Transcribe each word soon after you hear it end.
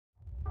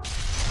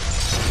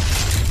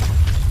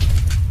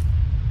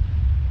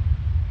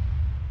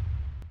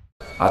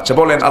আচ্ছা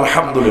বলেন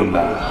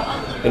আলহামদুলিল্লাহ,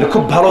 এটা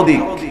খুব ভালো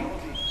দিক।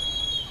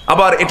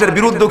 আবার এটার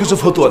বিরুদ্ধে কিছু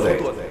ফতোয়া দেয়।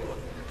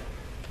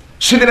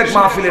 সেদিন এক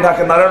মাহফিলে,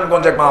 ঢাকা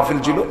নারায়ণগঞ্জ এক মাহফিল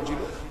ছিল,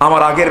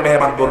 আমার আগের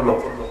মেহমান বলল,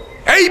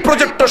 এই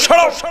প্রজেক্টর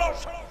সরাও,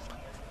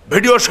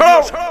 ভিডিও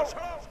সরাও,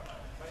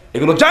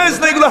 এগুলো জায়েজ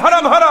না, এগুলো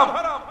হারাম হারাম।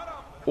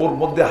 ওর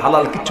মধ্যে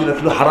হালাল কিচ্ছু না,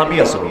 শুধু হারামই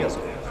আছে।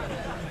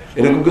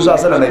 এরকম কিছু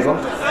আছে না? এখন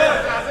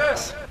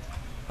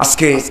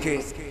আজকে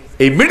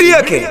এই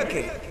মিডিয়াকে,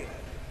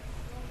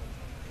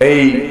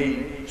 এই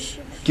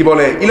কি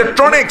বলে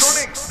ইলেকট্রনিক্স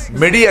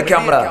মিডিয়াকে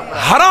আমরা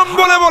হারাম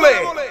বলে বলে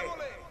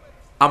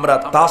আমরা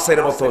তাসের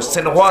মতো,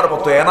 সিনহুয়ার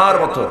মতো, এনার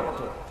মতো,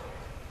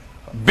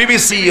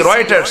 বিবিসি,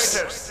 রয়টার্স,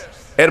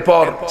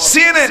 এরপর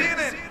সিএনএন,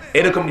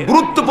 এরকম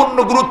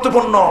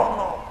গুরুত্বপূর্ণ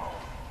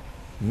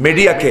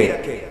মিডিয়াকে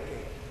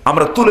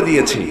আমরা তুলে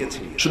দিয়েছি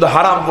শুধু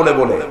হারাম বলে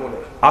বলে।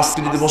 আজকে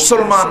যদি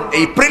মুসলমান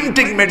এই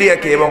প্রিন্টিং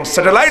মিডিয়াকে এবং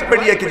স্যাটেলাইট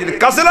মিডিয়াকে যদি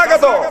কাজে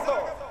লাগাতো,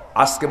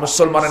 আজকে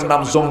মুসলমানের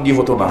নাম জঙ্গি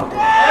হতো না,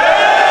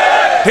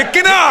 ঠিক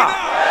কিনা?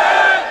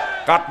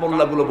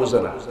 কাঠমোল্লা গুলো বোঝে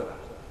না,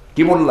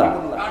 কি মোল্লা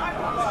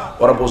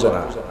ওরা বোঝে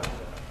না,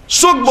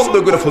 চোখ বন্ধ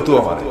করে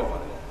ফতুয়া মারে,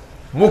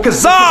 মুখে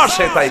যা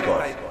আসে তাই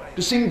করে,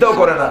 একটু চিন্তাও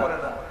করে না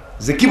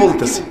যে কি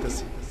বলতেছি।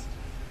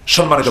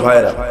 সম্মানিত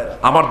ভাইয়েরা,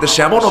 আমার দেশে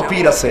এমনও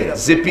পীর আছে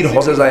যে পীর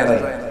হজে যায় না,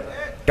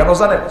 কেন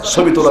জানেন?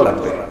 ছবি তোলা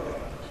লাগবে।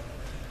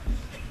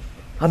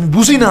 আমি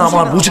বুঝি না,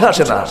 আমার বুঝে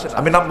আসে না,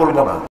 আমি নাম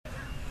বলবো না।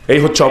 এই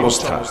হচ্ছে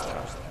অবস্থা।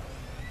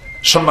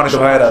 সম্মানিত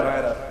ভাইয়েরা,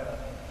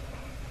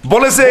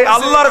 বলেছে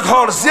আল্লাহর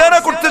ঘর জিয়ারা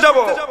করতে যাব,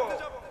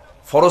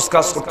 ফরজ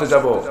কাজ করতে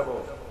যাব,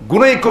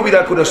 গুনাহ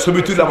কবিরা করে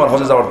ছবি তুলে আমার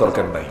হজে যাওয়ার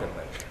দরকার নাই।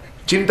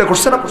 চিন্তা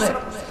করছেন আপনি?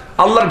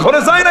 আল্লাহর ঘরে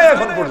যায় না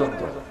এখন পর্যন্ত।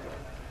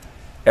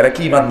 এরা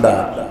কি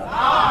ইমানদার?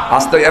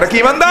 আস্তে এরা কি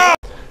ইমানদার?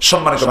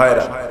 সম্মানিত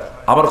ভাইয়েরা,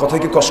 আমার কথা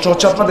কি কষ্ট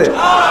হচ্ছে আপনাদের?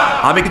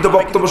 আমি কিন্তু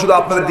বক্তব্য শুধু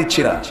আপনাদের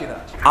দিচ্ছি না,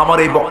 আমার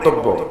এই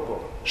বক্তব্য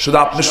শুধু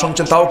আপনি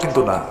শুনছেন তাও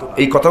কিন্তু না,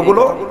 এই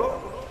কথাগুলো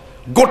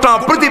গোটা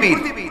পৃথিবীর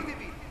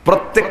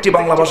প্রত্যেকটি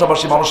বাংলা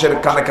ভাষাভাষী মানুষের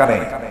কানে কানে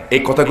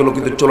এই কথাগুলো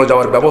কিন্তু চলে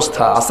যাওয়ার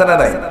ব্যবস্থা আছে না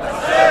নাই?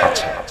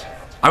 আচ্ছা,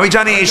 আমি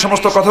জানি এই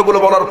সমস্ত কথাগুলো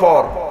বলার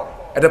পর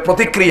এটা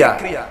প্রতিক্রিয়া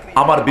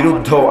আমার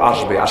বিরুদ্ধেও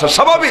আসবে, আসা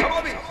স্বাভাবিক।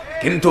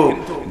 কিন্তু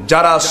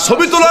যারা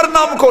ছবি তোলার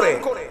নাম করে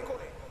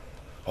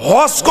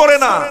হজ করে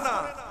না,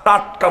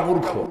 টাটকা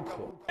মূর্খ।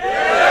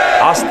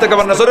 আজ থেকে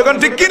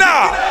ঠিক কিনা?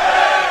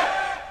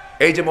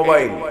 এই যে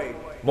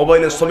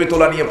মোবাইলের ছবি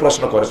তোলা নিয়ে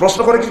প্রশ্ন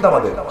করে কিন্তু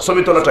আমাদের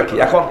ছবি তোলাটা কি?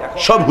 এখন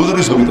সব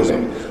হুজুরই ছবি তোলে।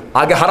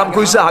 আগে হারাম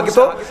কইছে, আগে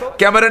তো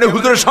ক্যামেরা নিয়ে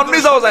হুজুরের সামনে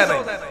যাওয়া যায় না,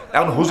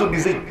 এখন হুজুর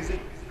নিজেই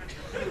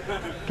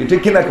কি,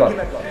 ঠিক কিনা?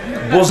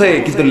 বোঝে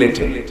কিন্তু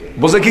লেটে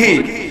বোঝে, কি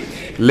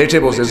লেটে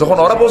বোঝে। যখন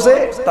ওরা বোঝে,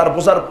 তার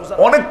বোঝার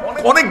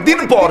অনেক দিন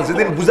পর,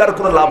 যেদিন বুঝার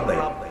কোনো লাভ নাই,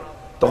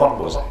 তখন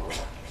বোঝে।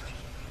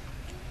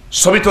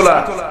 ছবি তোলা,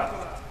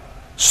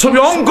 ছবি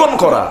অঙ্কন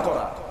করা,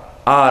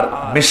 আর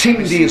মেশিন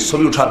দিয়ে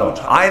ছবি উঠানো,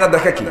 আয়না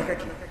দেখা কি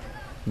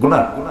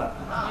গুনাহ?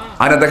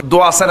 আয়না দেখা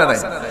দোয়া আছে না নাই?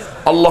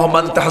 আল্লাহুম্মা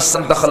আনতা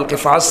হাসানতা খালকি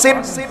ফাহসিন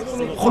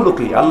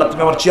খুলুকি, আল্লাহ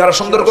তুমি আমার চেহারা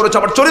সুন্দর করেছো,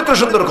 আমার চরিত্র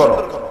সুন্দর করো।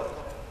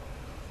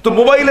 তো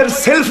মোবাইলের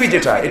সেলফি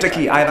যেটা, এটা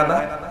কি আয়না না?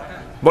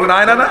 বলেন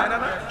আয়না না?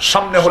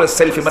 সামনে হলো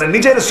সেলফি, মানে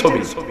নিজের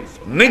ছবি,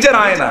 নিজের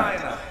আয়না,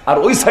 আর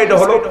ওই সাইডে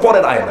হলো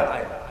পরের আয়না।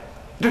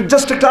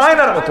 জাস্ট একটা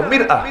আয়নার মতো,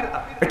 মিরআ,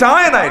 একটা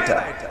আয়না। এটা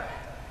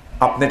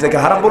আপনি এটাকে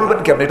হারাম বলবেন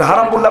কেমন? এটা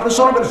হারাম বললে আপনি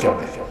চলবেন কেমন?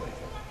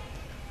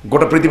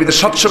 গোটা পৃথিবীতে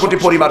 700 কোটি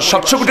পরিবার,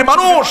 700 কোটি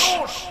মানুষ,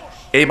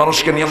 এই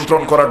মানুষকে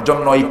নিয়ন্ত্রণ করার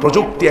জন্য এই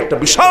প্রযুক্তি একটা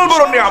বিশাল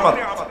বড় নিয়ামত।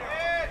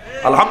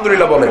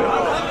 আলহামদুলিল্লাহ বলেন।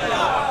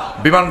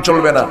 বিমান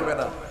চলবে না,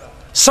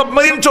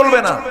 সাবমেরিন চলবে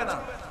না,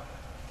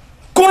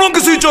 কোনো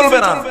কিছুই চলবে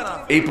না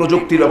এই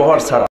প্রযুক্তির ব্যবহার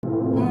ছাড়া।